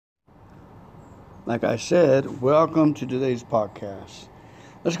Like I said, welcome to today's podcast.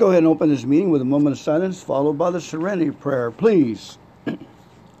 Let's go ahead and open this meeting with a moment of silence, followed by the serenity prayer. Please.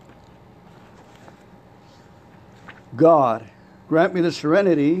 God, grant me the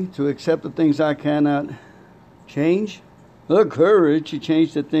serenity to accept the things I cannot change, the courage to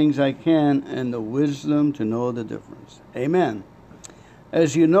change the things I can, and the wisdom to know the difference. Amen.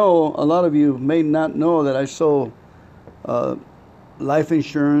 As you know, a lot of you may not know that I sold life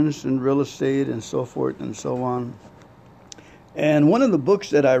insurance and real estate and so forth and so on. And one of the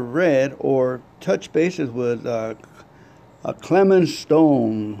books that I read or touched bases with Clement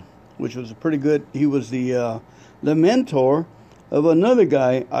Stone, which was pretty good. He was the mentor of another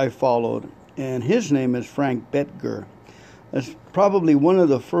guy I followed, and his name is Frank Bettger. That's probably one of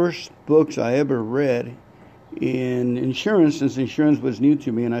the first books I ever read in insurance, since insurance was new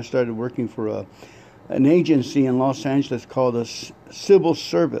to me, and I started working for an agency in Los Angeles called the Civil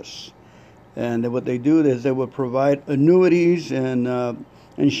Service. And what they do is they would provide annuities and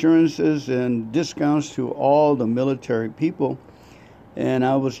insurances and discounts to all the military people. And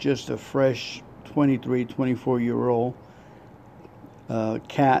I was just a fresh 23, 24-year-old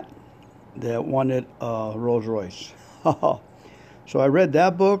cat that wanted a Rolls Royce. So I read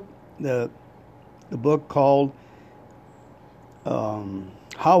that book, the book called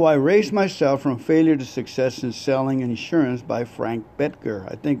How I Raised Myself from Failure to Success in Selling Insurance by Frank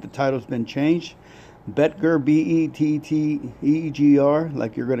Bettger. I think the title's been changed. Bettger, Bettger,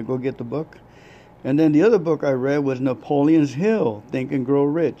 like you're going to go get the book. And then the other book I read was Napoleon's Hill, Think and Grow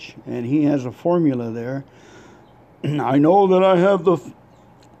Rich. And he has a formula there. I know that I have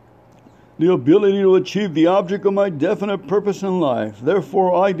the ability to achieve the object of my definite purpose in life.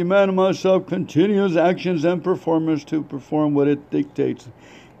 Therefore, I demand of myself continuous actions and performance to perform what it dictates.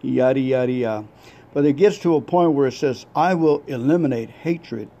 Yada, yada, yada. But it gets to a point where it says, I will eliminate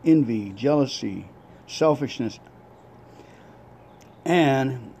hatred, envy, jealousy, selfishness,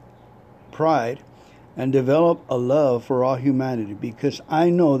 and pride, and develop a love for all humanity, because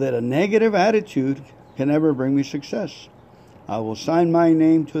I know that a negative attitude can never bring me success. I will sign my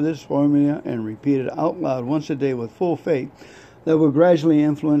name to this formula and repeat it out loud once a day with full faith that will gradually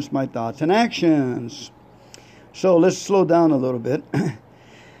influence my thoughts and actions. So let's slow down a little bit.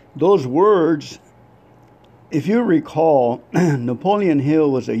 Those words, if you recall, Napoleon Hill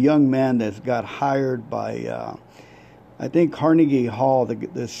was a young man that got hired by, I think, Carnegie Hall,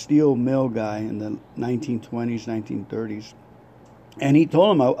 the steel mill guy in the 1920s, 1930s. And he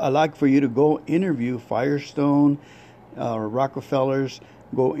told him, I'd like for you to go interview Firestone, Rockefellers,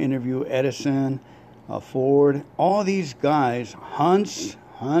 go interview Edison, Ford, all these guys, Hunts,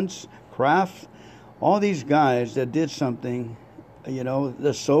 Kraft, all these guys that did something,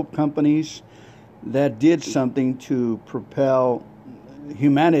 the soap companies that did something to propel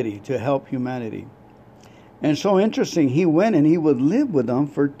humanity, to help humanity. And so interesting, he went and he would live with them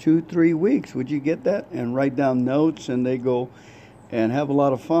for 2-3 weeks. Would you get that? And write down notes, and they go and have a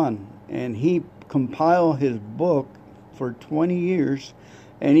lot of fun. And he compiled his book for 20 years,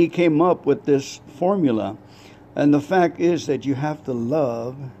 and he came up with this formula. And the fact is that you have to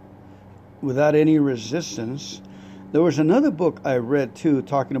love without any resistance. There was another book I read too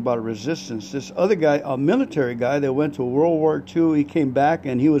talking about resistance. This other guy, a military guy that went to World War II, he came back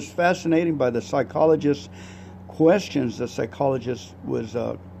and he was fascinated by the psychologist's questions the psychologist was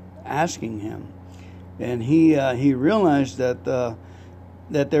asking him. And he realized that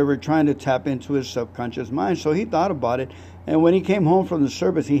they were trying to tap into his subconscious mind. So he thought about it. And when he came home from the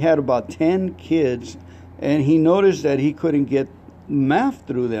service, he had about 10 kids, and he noticed that he couldn't get math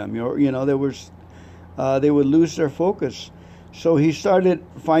through them. They would lose their focus. So he started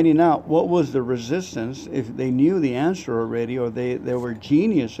finding out what was the resistance. If they knew the answer already, or they were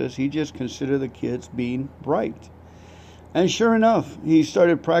geniuses, he just considered the kids being bright. And sure enough, he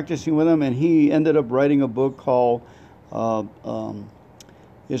started practicing with them, and he ended up writing a book called,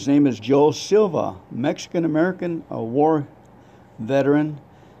 his name is Joe Silva, Mexican-American, a war veteran.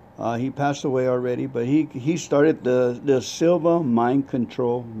 He passed away already, but he started the Silva Mind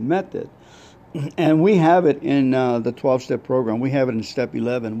Control Method. And we have it in the 12-step program. We have it in step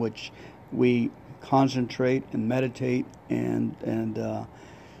 11, which we concentrate and meditate and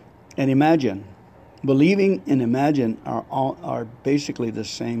imagine. Believing and imagine are basically the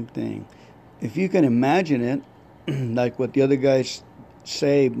same thing. If you can imagine it, like what the other guys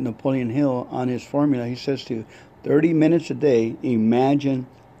say, Napoleon Hill on his formula, he says to 30 minutes a day, imagine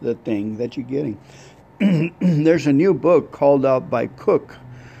the thing that you're getting. There's a new book called out by Cook.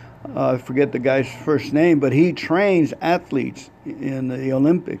 I forget the guy's first name, but he trains athletes in the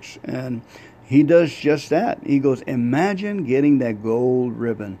Olympics, and he does just that. He goes, imagine getting that gold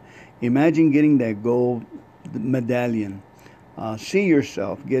ribbon. Imagine getting that gold medallion. See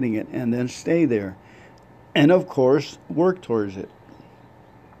yourself getting it and then stay there. And of course, work towards it.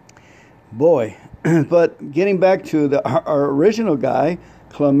 Boy, but getting back to our original guy,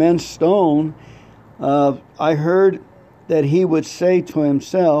 Clement Stone, I heard that he would say to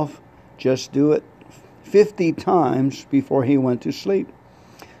himself, just do it 50 times before he went to sleep.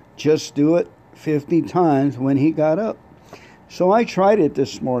 Just do it 50 times when he got up. So I tried it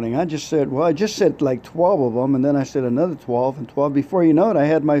this morning. I just said like 12 of them, and then I said another 12 and 12. Before you know it, I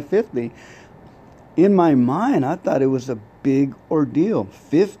had my 50. In my mind, I thought it was a big ordeal.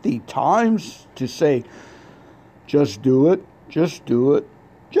 50 times to say, just do it, just do it,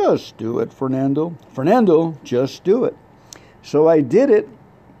 just do it, Fernando. Fernando, just do it. So I did it,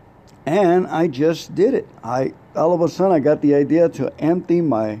 and I just did it. All of a sudden, I got the idea to empty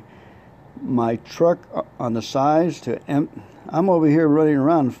my truck on the sides. I'm over here running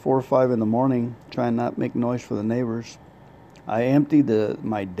around 4 or 5 in the morning, trying not to make noise for the neighbors. I emptied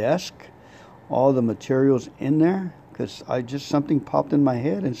my desk, all the materials in there, because something popped in my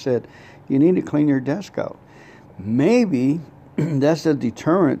head and said, you need to clean your desk out. Maybe that's a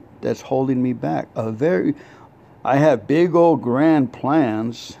deterrent that's holding me back. I have big old grand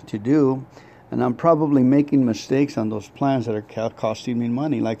plans to do, and I'm probably making mistakes on those plans that are costing me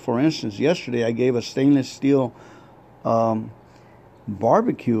money. Like, for instance, yesterday I gave a stainless steel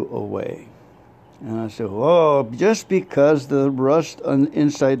barbecue away. And I said, whoa, just because the rust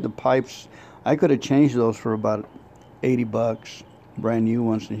inside the pipes, I could have changed those for about $80, brand new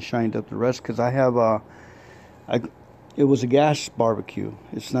ones, and shined up the rest, because I have it was a gas barbecue.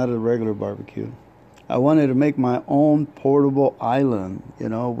 It's not a regular barbecue. I wanted to make my own portable island,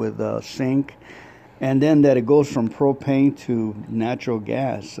 with a sink, and then that it goes from propane to natural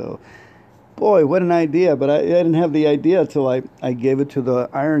gas. So, boy, what an idea. But I didn't have the idea until I gave it to the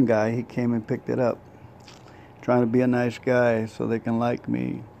iron guy. He came and picked it up, trying to be a nice guy so they can like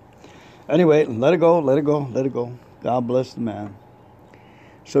me. Anyway, let it go, let it go, let it go. God bless the man.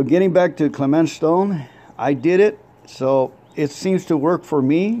 So getting back to Clement Stone, I did it. So it seems to work for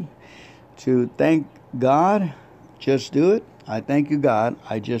me to thank God, just do it. I thank you, God,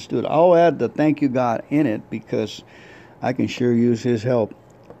 I just do it. I'll add the thank you, God, in it, because I can sure use his help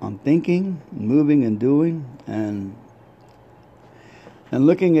on thinking, moving, and doing, and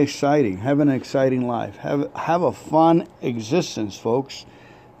looking exciting, having an exciting life. Have a fun existence, folks.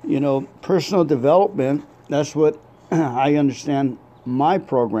 Personal development, that's what I understand my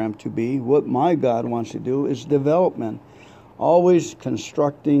program to be. What my God wants to do is development. Always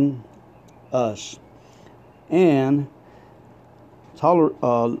constructing us and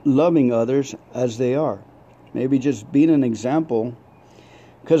loving others as they are. Maybe just being an example,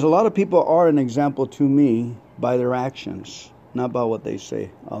 because a lot of people are an example to me by their actions, not by what they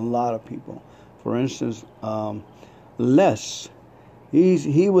say. A lot of people. For instance, Les.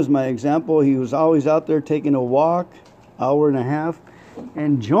 He was my example. He was always out there taking a walk, hour and a half,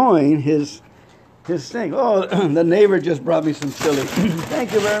 enjoying his thing. Oh, the neighbor just brought me some chili.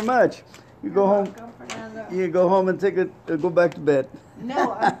 Thank you very much. You go home. You go home and go back to bed.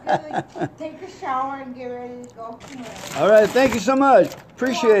 No, I'm gonna take a shower and get ready to go. All right, thank you so much.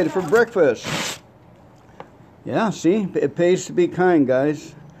 Appreciate it for breakfast. Yeah, see, it pays to be kind,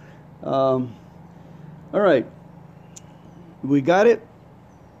 guys. All right. We got it.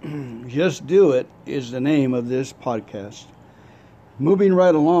 Just Do It is the name of this podcast. Moving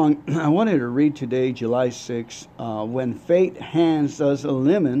right along, I wanted to read today, July 6th. When fate hands us a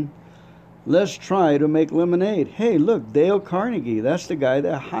lemon, let's try to make lemonade. Hey, look, Dale Carnegie. That's the guy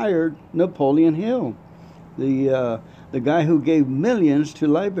that hired Napoleon Hill, the guy who gave millions to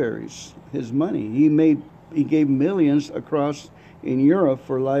libraries. His money. He gave millions across in Europe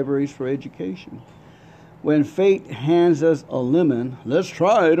for libraries for education. When fate hands us a lemon, let's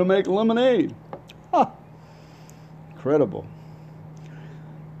try to make lemonade. Ha! Incredible.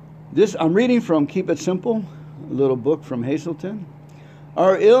 I'm reading from Keep It Simple, a little book from Hazelton.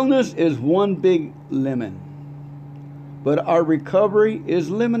 Our illness is one big lemon, but our recovery is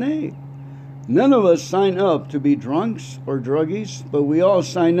lemonade. None of us sign up to be drunks or druggies, but we all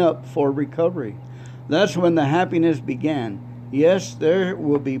sign up for recovery. That's when the happiness began. Yes, there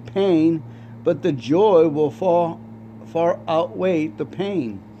will be pain, but the joy will far outweigh the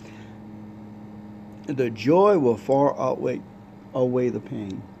pain. The joy will far outweigh the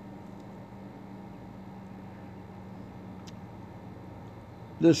pain.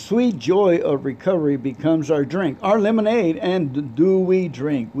 The sweet joy of recovery becomes our drink, our lemonade. And do we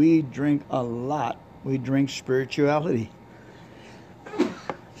drink? We drink a lot. We drink spirituality.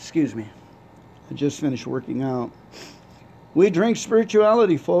 Excuse me. I just finished working out. We drink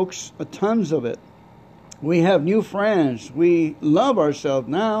spirituality, folks, tons of it. We have new friends. We love ourselves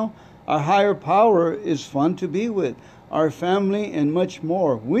now. Our higher power is fun to be with. Our family and much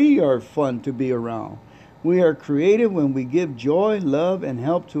more. We are fun to be around. We are creative when we give joy, love, and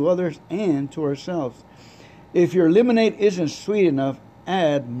help to others and to ourselves. If your lemonade isn't sweet enough,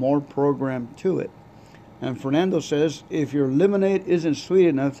 add more program to it. And Fernando says, if your lemonade isn't sweet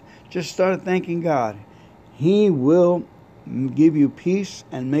enough, just start thanking God. He will give you peace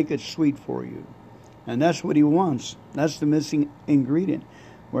and make it sweet for you. And that's what He wants. That's the missing ingredient.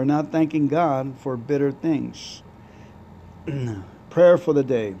 We're not thanking God for bitter things. Prayer for the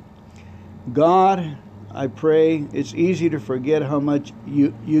day. God, I pray it's easy to forget how much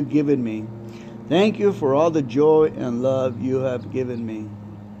you've given me. Thank you for all the joy and love you have given me.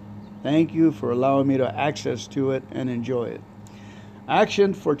 Thank you for allowing me to access to it and enjoy it.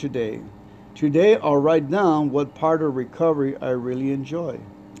 Action for today. Today I'll write down what part of recovery I really enjoy.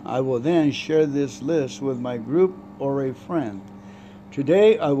 I will then share this list with my group or a friend.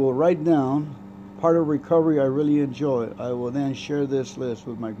 Today I will write down part of recovery I really enjoy. I will then share this list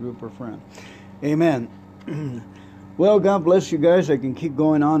with my group or friend. Amen. Well, God bless you guys. I can keep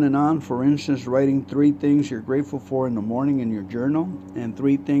going on and on. For instance, writing 3 things you're grateful for in the morning in your journal, and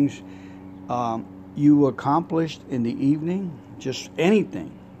 3 things you accomplished in the evening. Just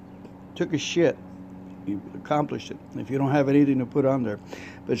anything. Took a shit. You accomplished it. If you don't have anything to put on there.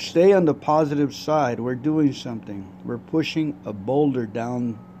 But stay on the positive side. We're doing something. We're pushing a boulder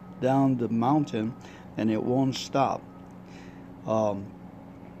down the mountain, and it won't stop.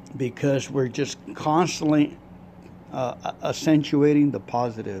 Because we're just constantly accentuating the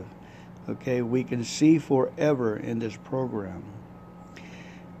positive. Okay, we can see forever in this program.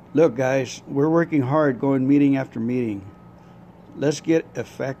 Look, guys, we're working hard, going meeting after meeting. Let's get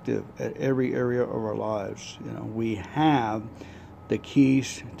effective at every area of our lives. You know, we have the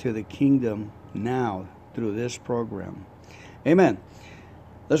keys to the kingdom now through this program. Amen.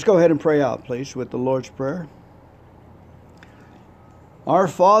 Let's go ahead and pray out, please, with the Lord's Prayer. Our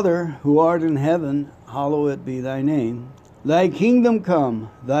Father, who art in heaven, hallowed be thy name. Thy kingdom come,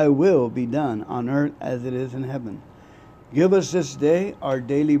 thy will be done on earth as it is in heaven. Give us this day our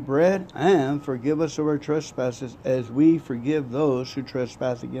daily bread, and forgive us of our trespasses as we forgive those who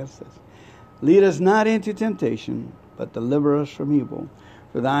trespass against us. Lead us not into temptation, but deliver us from evil.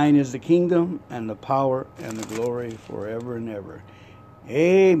 For thine is the kingdom, and the power, and the glory forever and ever.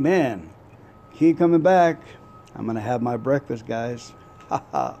 Amen. Keep coming back. I'm going to have my breakfast, guys.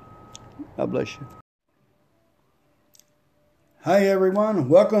 God bless you. Hi, everyone.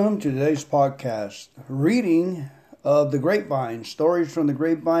 Welcome to today's podcast. Reading of The Grapevine, Stories from the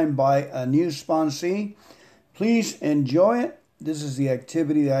Grapevine by a new sponsee. Please enjoy it. This is the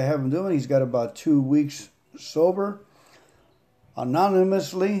activity that I have him doing. He's got about 2 weeks sober.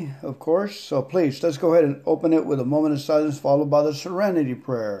 Anonymously, of course. So please, let's go ahead and open it with a moment of silence followed by the Serenity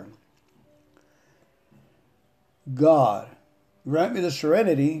Prayer. God, grant me the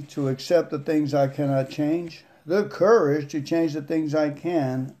serenity to accept the things I cannot change, the courage to change the things I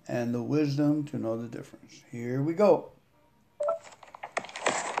can, and the wisdom to know the difference. Here we go.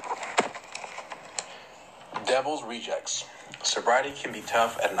 Devil's Rejects. Sobriety can be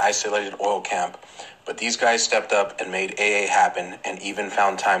tough at an isolated oil camp, but these guys stepped up and made AA happen and even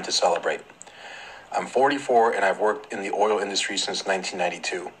found time to celebrate. I'm 44 and I've worked in the oil industry since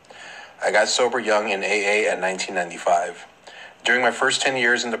 1992. I got sober young in AA at 1995. During my first 10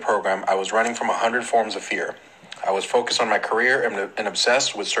 years in the program, I was running from 100 forms of fear. I was focused on my career and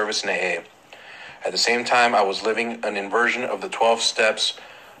obsessed with service in AA. At the same time, I was living an inversion of the 12 steps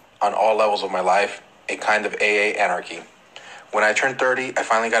on all levels of my life, a kind of AA anarchy. When I turned 30, I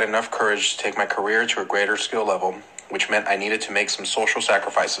finally got enough courage to take my career to a greater skill level, which meant I needed to make some social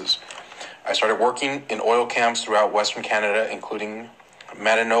sacrifices. I started working in oil camps throughout Western Canada, including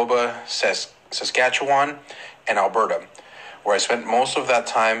Manitoba, Saskatchewan, and Alberta, where I spent most of that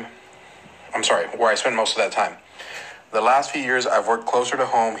time. The last few years, I've worked closer to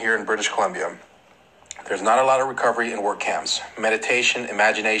home here in British Columbia. There's not a lot of recovery in work camps. Meditation,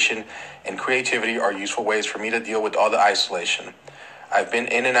 imagination, and creativity are useful ways for me to deal with all the isolation. I've been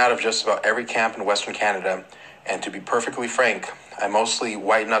in and out of just about every camp in Western Canada, and to be perfectly frank, I mostly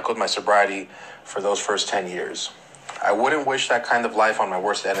white-knuckled my sobriety for those first 10 years. I wouldn't wish that kind of life on my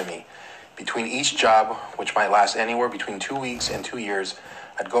worst enemy. Between each job, which might last anywhere between 2 weeks and 2 years,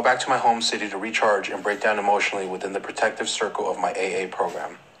 I'd go back to my home city to recharge and break down emotionally within the protective circle of my AA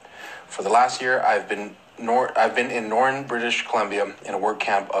program. For the last year, I've been in Norton, British Columbia, in a work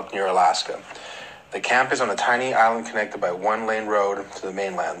camp up near Alaska. The camp is on a tiny island connected by one lane road to the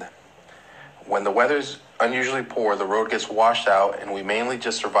mainland. When the weather's unusually poor, the road gets washed out, and we mainly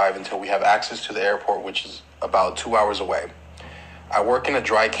just survive until we have access to the airport, which is about 2 hours away. I work in a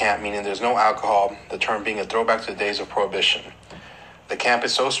dry camp, meaning there's no alcohol, the term being a throwback to the days of Prohibition. The camp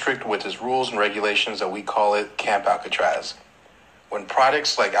is so strict with its rules and regulations that we call it Camp Alcatraz. When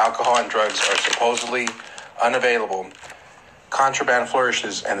products like alcohol and drugs are supposedly unavailable, contraband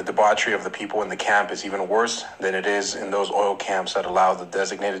flourishes, and the debauchery of the people in the camp is even worse than it is in those oil camps that allow the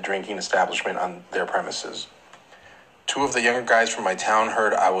designated drinking establishment on their premises. 2 of the younger guys from my town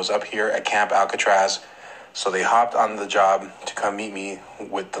heard I was up here at Camp Alcatraz, so they hopped on the job to come meet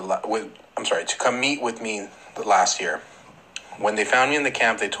with me the last year. When they found me in the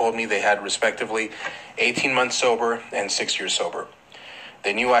camp, they told me they had respectively 18 months sober and 6 years sober.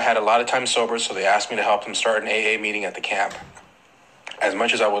 They knew I had a lot of time sober, so they asked me to help them start an AA meeting at the camp. As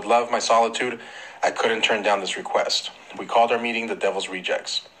much as I would love my solitude, I couldn't turn down this request. We called our meeting the Devil's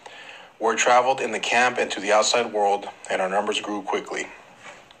Rejects. Word traveled in the camp and to the outside world, and our numbers grew quickly.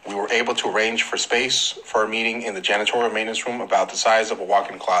 We were able to arrange for space for our meeting in the janitorial maintenance room about the size of a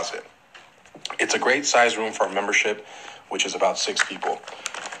walk-in closet. It's a great size room for our membership, which is about 6 people.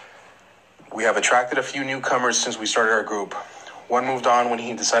 We have attracted a few newcomers since we started our group. One moved on when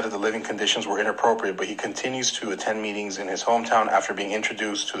he decided the living conditions were inappropriate, but he continues to attend meetings in his hometown after being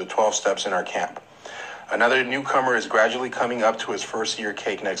introduced to the 12 steps in our camp. Another newcomer is gradually coming up to his first year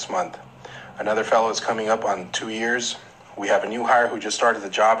cake next month. Another fellow is coming up on 2 years. We have a new hire who just started the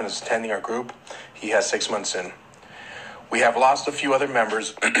job and is attending our group. He has 6 months in. We have lost a few other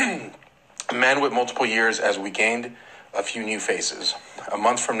members, men with multiple years, as we gained a few new faces. A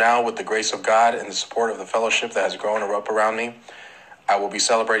month from now, with the grace of God and the support of the fellowship that has grown up around me, I will be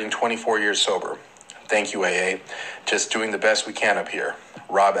celebrating 24 years sober. Thank you, AA. Just doing the best we can up here.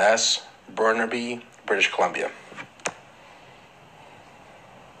 Rob S., Burnaby, British Columbia.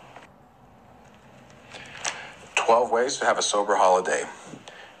 "12 ways to have a sober holiday."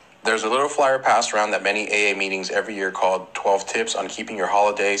 There's a little flyer passed around at many AA meetings every year called 12 Tips on Keeping Your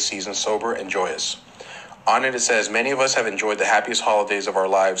Holiday Season Sober and Joyous. On it says, many of us have enjoyed the happiest holidays of our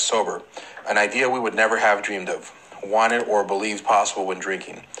lives sober, an idea we would never have dreamed of, wanted, or believed possible when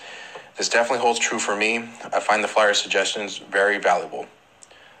drinking. This definitely holds true for me. I find the flyer suggestions very valuable.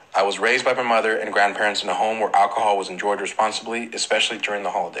 I was raised by my mother and grandparents in a home where alcohol was enjoyed responsibly, especially during the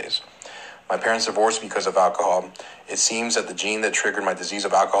holidays. My parents divorced because of alcohol. It seems that the gene that triggered my disease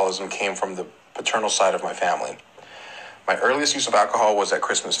of alcoholism came from the paternal side of my family. My earliest use of alcohol was at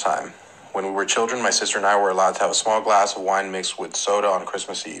Christmas time. When we were children, my sister and I were allowed to have a small glass of wine mixed with soda on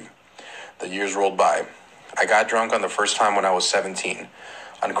Christmas Eve. The years rolled by. I got drunk on the first time when I was 17.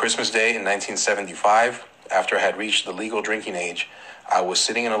 On Christmas Day in 1975, after I had reached the legal drinking age, I was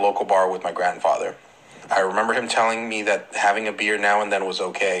sitting in a local bar with my grandfather. I remember him telling me that having a beer now and then was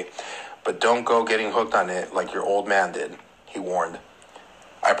okay, but don't go getting hooked on it like your old man did, he warned.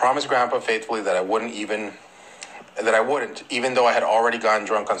 I promised Grandpa faithfully that I wouldn't, even though I had already gotten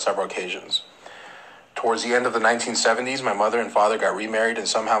drunk on several occasions. Towards the end of the 1970s, my mother and father got remarried, and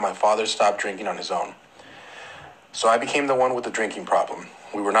somehow my father stopped drinking on his own. So I became the one with the drinking problem.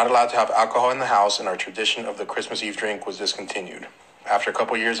 We were not allowed to have alcohol in the house, and our tradition of the Christmas Eve drink was discontinued. After a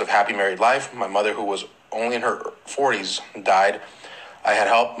couple years of happy married life, my mother, who was only in her 40s, died. I had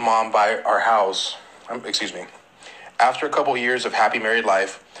helped Mom buy our house. After a couple years of happy married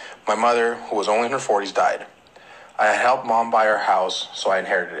life, my mother, who was only in her 40s, died. I had helped Mom buy our house, so I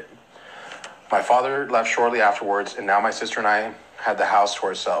inherited it. My father left shortly afterwards, and now my sister and I had the house to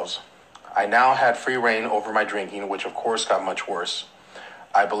ourselves. I now had free reign over my drinking, which of course got much worse.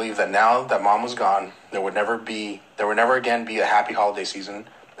 I believe that now that Mom was gone, there would never again be a happy holiday season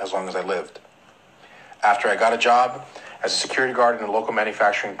as long as I lived. After I got a job as a security guard in a local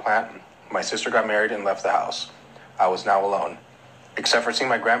manufacturing plant, my sister got married and left the house. I was now alone, except for seeing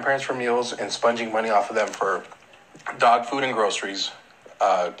my grandparents for meals and sponging money off of them for dog food and groceries,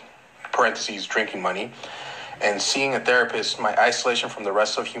 drinking money, and seeing a therapist. My isolation from the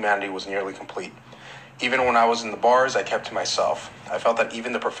rest of humanity was nearly complete. Even when I was in the bars, I kept to myself. I felt that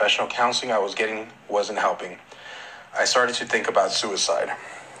even the professional counseling I was getting wasn't helping. I started to think about suicide.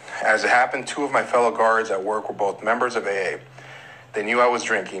 As it happened, 2 of my fellow guards at work were both members of AA. They knew I was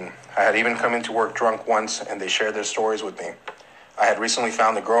drinking. I had even come into work drunk once, and they shared their stories with me. I had recently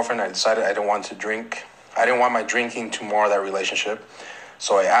found a girlfriend. I decided I didn't want my drinking to mar that relationship,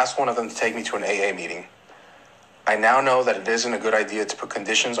 so I asked one of them to take me to an AA meeting. I now know that it isn't a good idea to put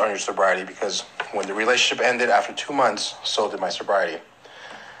conditions on your sobriety, because when the relationship ended after 2 months, so did my sobriety.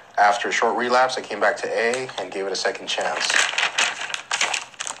 After a short relapse, I came back to AA and gave it a second chance.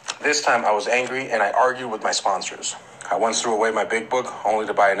 This time I was angry and I argued with my sponsors. I once threw away my big book only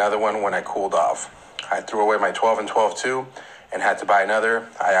to buy another one when I cooled off. I threw away my 12 and 12 too and had to buy another.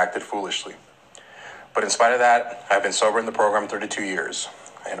 I acted foolishly. But in spite of that, I've been sober in the program 32 years.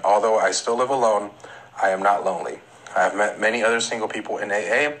 And although I still live alone, I am not lonely. I have met many other single people in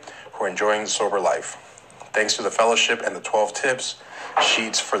AA who are enjoying the sober life. Thanks to the fellowship and the 12 tips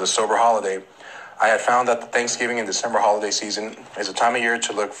sheets for the sober holiday, I had found that the Thanksgiving and December holiday season is a time of year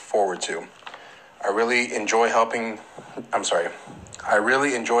to look forward to. I really enjoy helping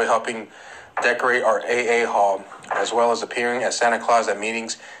decorate our AA hall, as well as appearing as Santa Claus at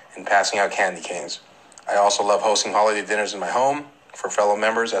meetings and passing out candy canes. I also love hosting holiday dinners in my home for fellow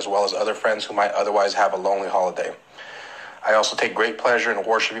members as well as other friends who might otherwise have a lonely holiday. I also take great pleasure in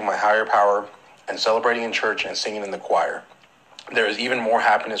worshiping my higher power and celebrating in church and singing in the choir. There is even more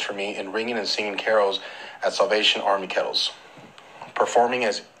happiness for me in ringing and singing carols at Salvation Army kettles. Performing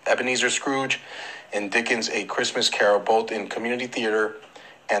as Ebenezer Scrooge in Dickens' A Christmas Carol, both in community theater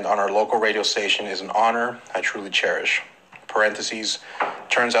and on our local radio station, is an honor I truly cherish. Parentheses,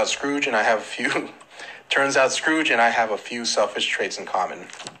 turns out Scrooge and I have a few selfish traits in common.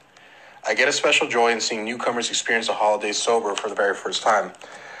 I get a special joy in seeing newcomers experience the holidays sober for the very first time.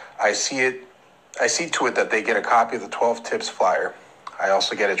 I see to it that they get a copy of the 12 Tips flyer. I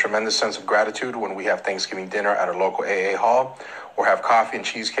also get a tremendous sense of gratitude when we have Thanksgiving dinner at our local AA hall or have coffee and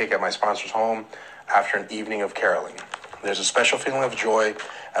cheesecake at my sponsor's home after an evening of caroling. There's a special feeling of joy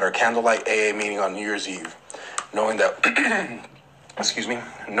at our candlelight AA meeting on New Year's Eve, knowing that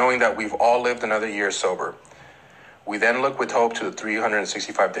we've all lived another year sober. We then look with hope to the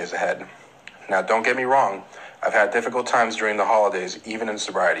 365 days ahead. Now, don't get me wrong, I've had difficult times during the holidays, even in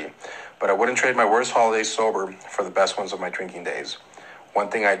sobriety, but I wouldn't trade my worst holidays sober for the best ones of my drinking days. One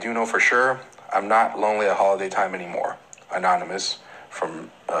thing I do know for sure, I'm not lonely at holiday time anymore. Anonymous from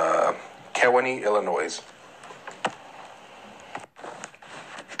Kewanee, Illinois.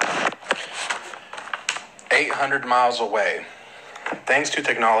 "800 miles away. Thanks to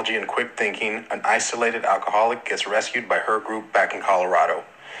technology and quick thinking, an isolated alcoholic gets rescued by her group back in Colorado.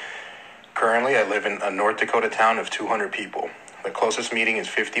 Currently, I live in a North Dakota town of 200 people. The closest meeting is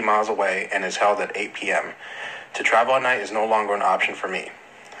 50 miles away and is held at 8 p.m. To travel at night is no longer an option for me.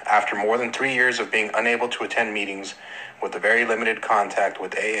 After more than 3 years of being unable to attend meetings with a very limited contact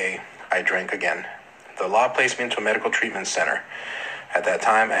with AA, I drank again. The law placed me into a medical treatment center. At that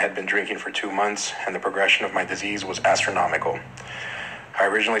time, I had been drinking for 2 months, and the progression of my disease was astronomical. I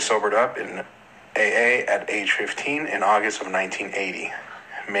originally sobered up in AA at age 15 in August of 1980.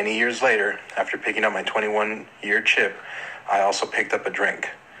 Many years later, after picking up my 21-year chip, I also picked up a drink.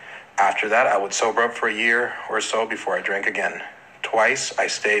 After that, I would sober up for a year or so before I drank again. Twice, I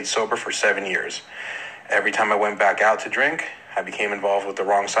stayed sober for 7 years. Every time I went back out to drink, I became involved with the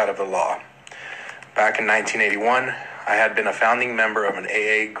wrong side of the law. Back in 1981, I had been a founding member of an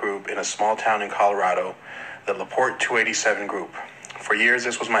AA group in a small town in Colorado, the LaPorte 287 group. For years,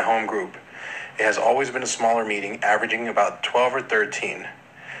 this was my home group. It has always been a smaller meeting, averaging about 12 or 13.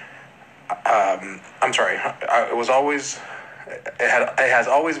 It has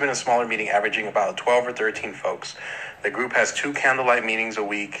always been a smaller meeting, averaging about 12 or 13 folks. The group has 2 candlelight meetings a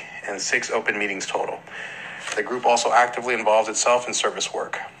week and 6 open meetings total. The group also actively involves itself in service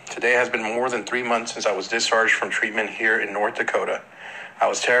work. Today has been more than 3 months since I was discharged from treatment here in North Dakota. I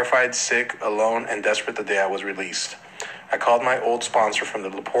was terrified, sick, alone, and desperate the day I was released. I called my old sponsor from the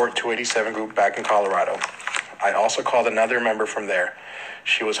LaPorte 287 group back in Colorado. I also called another member from there.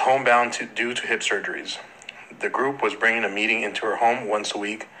 She was homebound due to hip surgeries. The group was bringing a meeting into her home once a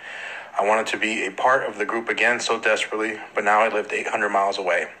week. I wanted to be a part of the group again so desperately, but now I lived 800 miles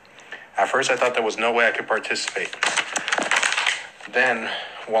away. At first, I thought there was no way I could participate. Then,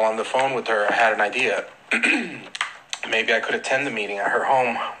 while on the phone with her, I had an idea. Maybe I could attend the meeting at her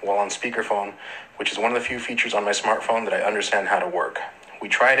home while on speakerphone, which is one of the few features on my smartphone that I understand how to work. We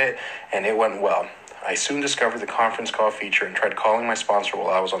tried it, and it went well. I soon discovered the conference call feature and tried calling my sponsor while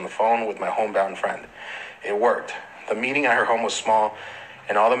I was on the phone with my homebound friend. It worked. The meeting at her home was small,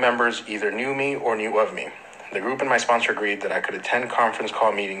 and all the members either knew me or knew of me. The group and my sponsor agreed that I could attend conference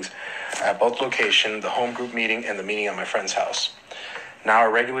call meetings at both locations, the home group meeting and the meeting at my friend's house. Now I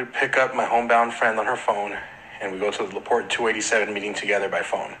regularly pick up my homebound friend on her phone, and we go to the LaPorte 287 meeting together by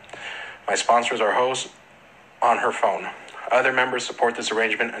phone. My sponsor is our host on her phone. Other members support this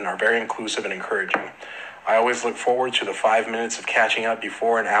arrangement and are very inclusive and encouraging. I always look forward to the 5 minutes of catching up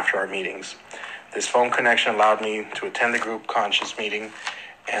before and after our meetings. This phone connection allowed me to attend the group conscious meeting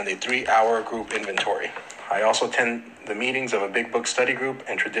and a 3-hour group inventory. I also attend the meetings of a big book study group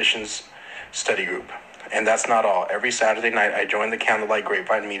and traditions study group. And that's not all. Every Saturday night, I join the Candlelight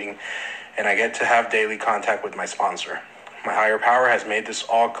Grapevine meeting and I get to have daily contact with my sponsor. My higher power has made this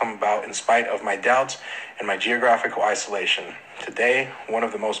all come about in spite of my doubts and my geographical isolation. Today, one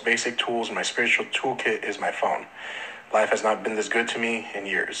of the most basic tools in my spiritual toolkit is my phone. Life has not been this good to me in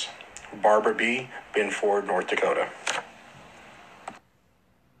years. Barbara B., Binford, North Dakota.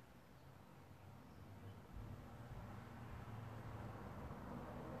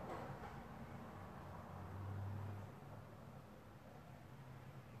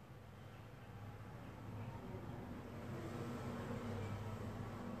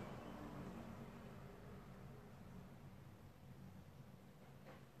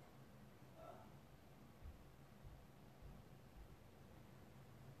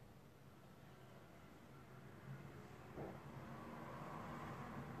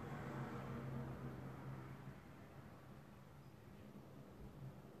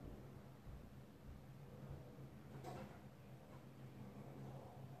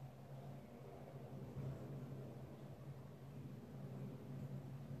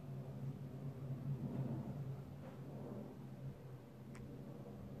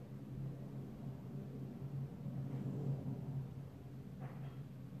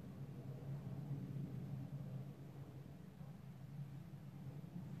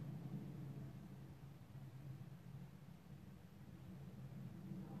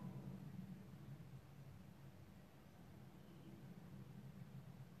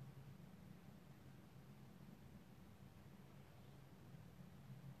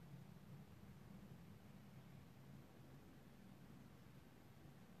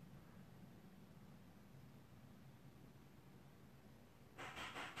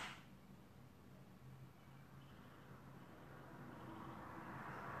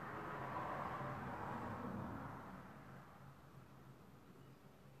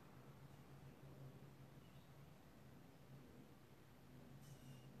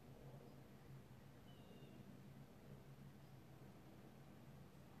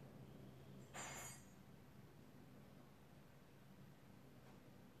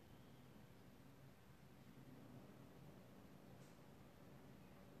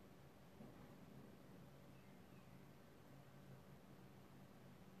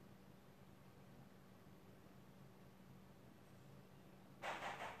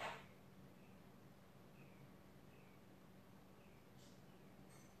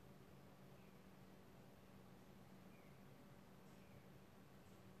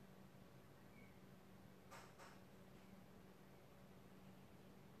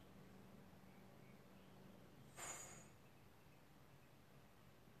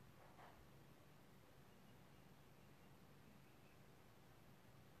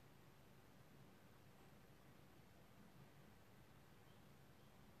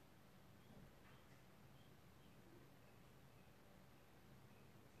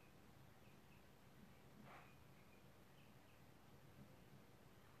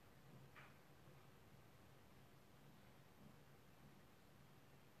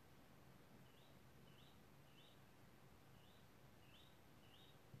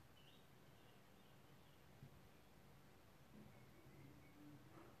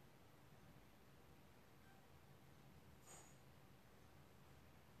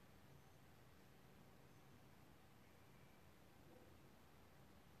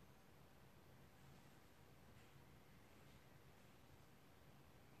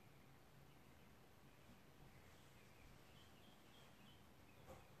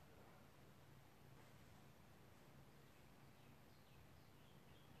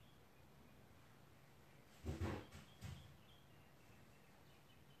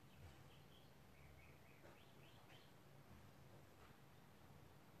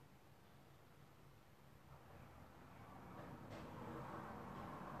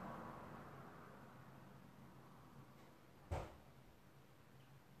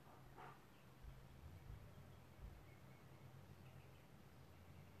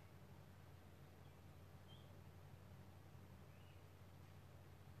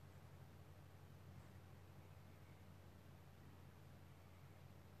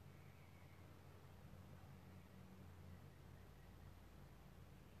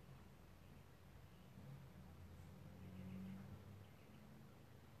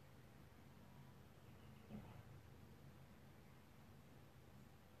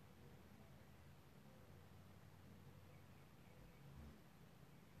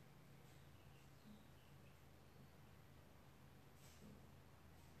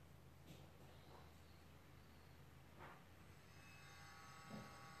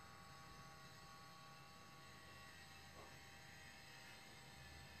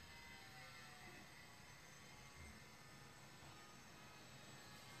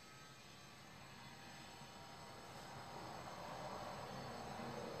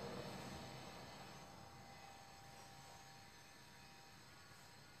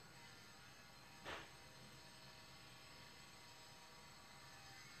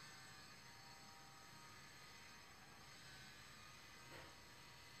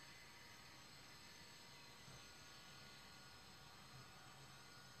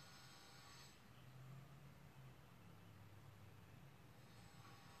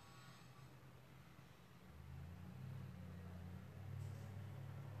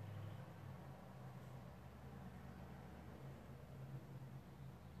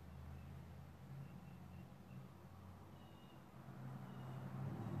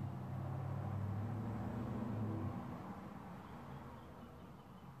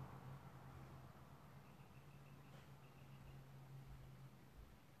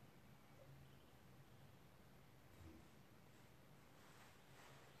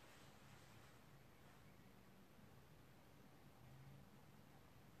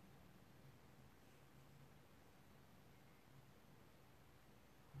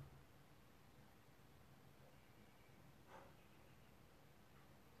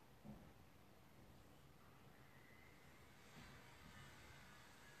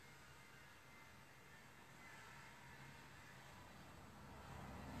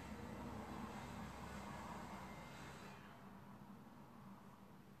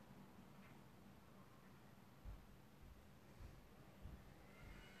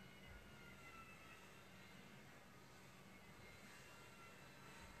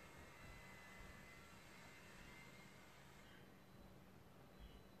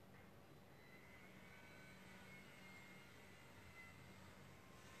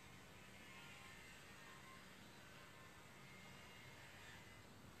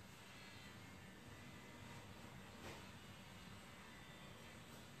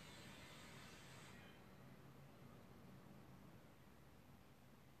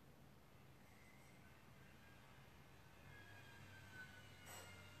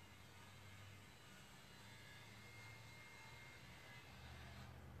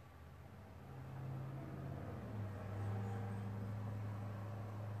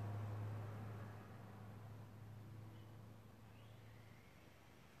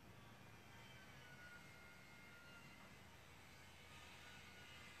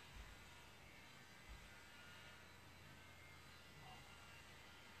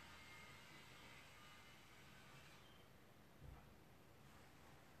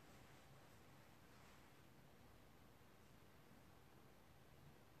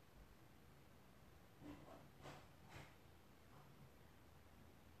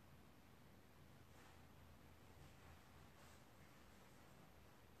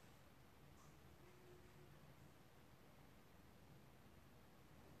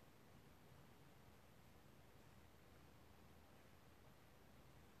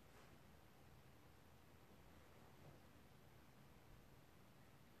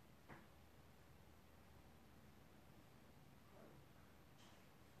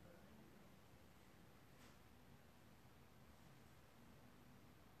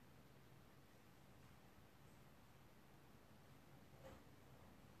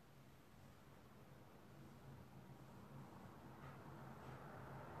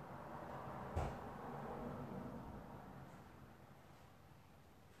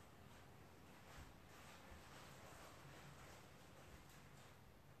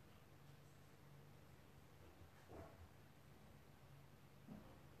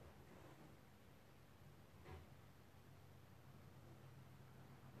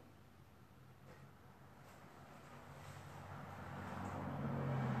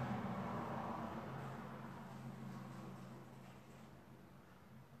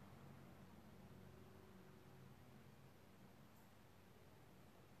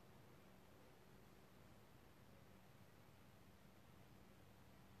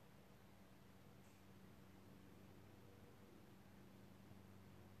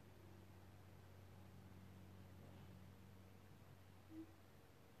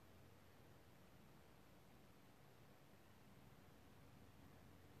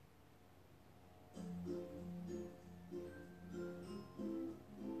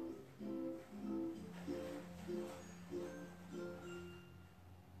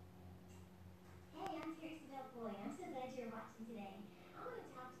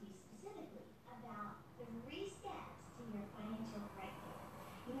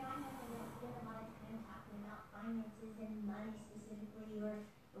 finances and money specifically, or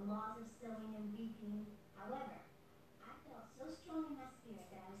the laws of sowing and reaping. However, I felt so strong in my spirit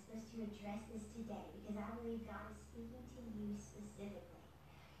that I was supposed to address this today because I believe God is speaking to you specifically.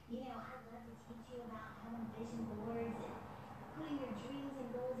 You know, I love to teach you about having vision boards and putting your dreams and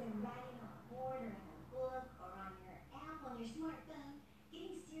goals and writing on a board or in a book or on your app on your smartphone,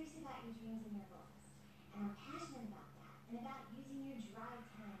 getting serious about your dreams and your goals. And I'm passionate about that and about using your drive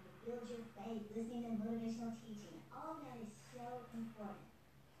time to build your faith, listening to motivational teaching. All of that is so important.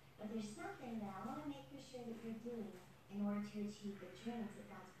 But there's something that I want to make for sure that you're doing in order to achieve the dreams that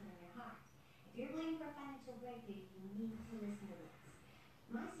God's put in your heart. If you're waiting for a financial breakthrough, you need to listen to this.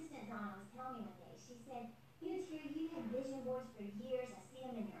 My assistant Donna was telling me one day, she said, you know, Terry, you've had vision boards for years. I see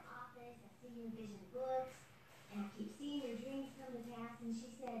them in your office. I see your vision books. And I keep seeing your dreams come to pass. And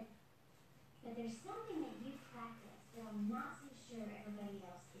she said, but there's something that you practice that I'm not so sure everybody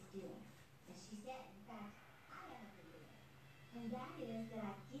else is doing. And she said, in fact, I haven't been doing it. And that is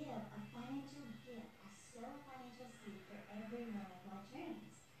that I give a financial gift. I sow a financial seed for every one of my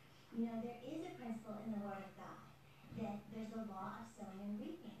dreams. You know, there is a principle in the Word of God that there's a law of sowing and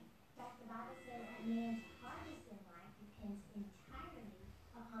reaping. In fact, the Bible says a man's harvest in life depends entirely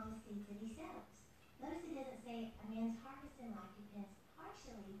upon the seeds that he sows. Notice it doesn't say a man's harvest in life depends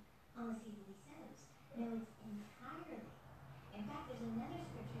partially on the seeds that he sows. No, it's entirely. In fact, there's another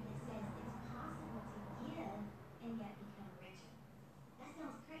scripture that says it's possible to give and yet become richer. That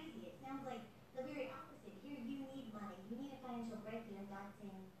sounds crazy. It sounds like the very opposite. Here you need money. You need a financial breakthrough, and God's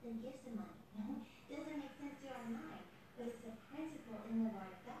saying, then give some money. Doesn't make sense to our mind, but it's a principle in the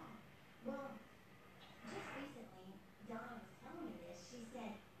Word of God. Well, just recently, Donna was telling me this. She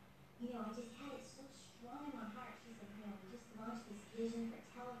said, you know, I just had it so strong in my heart. She said, you know, we just launched this vision for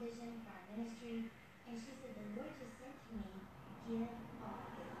television, for our ministry. And she said, the Lord just said to me, give all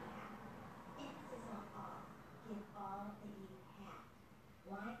that you have. Emphasis on all. Give all that you have.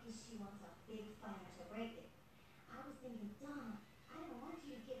 Why? Because she wants a big financial breakthrough. I was thinking, Donna, I don't want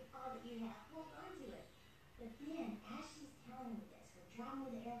you to give all that you have. Hold on to it. But then, as she's telling me this, we're driving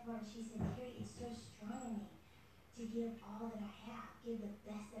to the airport, and she said, Terry, it's so strong in me to give all that I have, give the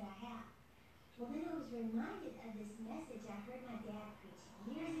best that I have. Well, then I was reminded of this message I heard my dad preach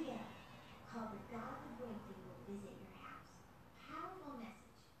years ago called The God of the Breakthrough Will Visit Your House. Powerful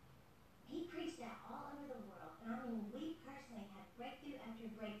message. He preached that all over the world, and I mean, we personally have breakthrough after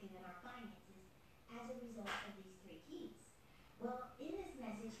breakthrough in our finances as a result of these three keys. Well, in this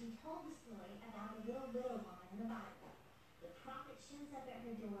message, he told the story about the little widow woman in the Bible. The prophet shows up at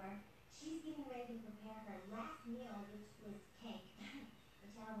her door. She's getting ready to prepare her last meal, which was cake,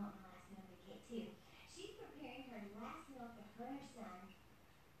 which I want my last meal to be cake too. She's preparing her last meal for her and her son,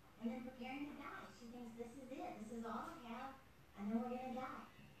 and then preparing to die. She thinks, this is it. This is all I have. I know we're going to die.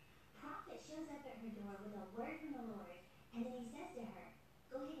 Prophet shows up at her door with a word from the Lord, and then he says to her,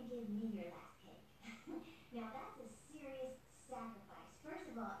 go ahead and give me your last cake. Now, that's a serious sacrifice. First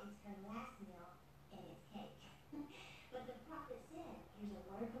of all, it's her last meal, and it's cake. But the prophet said, here's a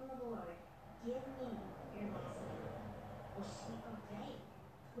word from the Lord, give me your last meal. Well, she obeyed.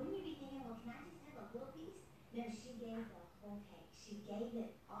 Wouldn't you be thinking, well, can I just have a little piece? No, she gave the whole cake. She gave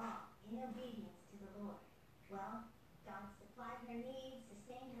it all in obedience to the Lord. Well, God supplied her needs,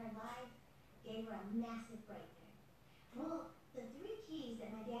 sustained her life, gave her a massive breakthrough. Well, the three keys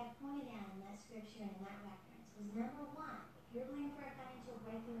that my dad pointed out in that scripture and in that reference was number one, if you're looking for a financial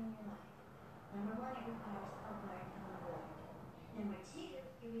breakthrough in your life, number one, it requires a word from the Lord. Number two,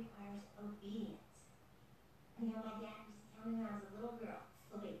 it requires obedience. You know, my dad used to tell me when I was a little girl,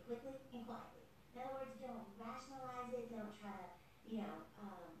 obey quickly and quietly. In other words, don't rationalize it, don't try to,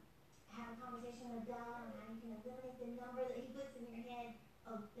 have a conversation with God on how you can eliminate the number that he puts in your head.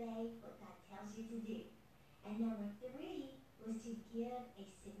 Obey what God tells you to do. And number three was to give a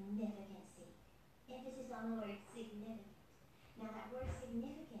significant seed. Emphasis on the word significant. Now that word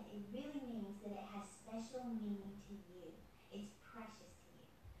significant, it really means that it has special meaning to you. It's precious to you.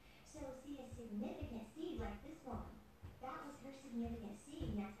 So see, a significant seed like this woman, that was her significant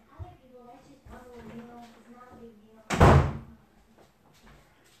seed. Now to other people, that's just one little deal. It's not a big deal.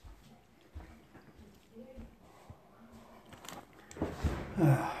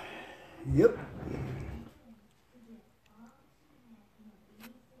 Yep.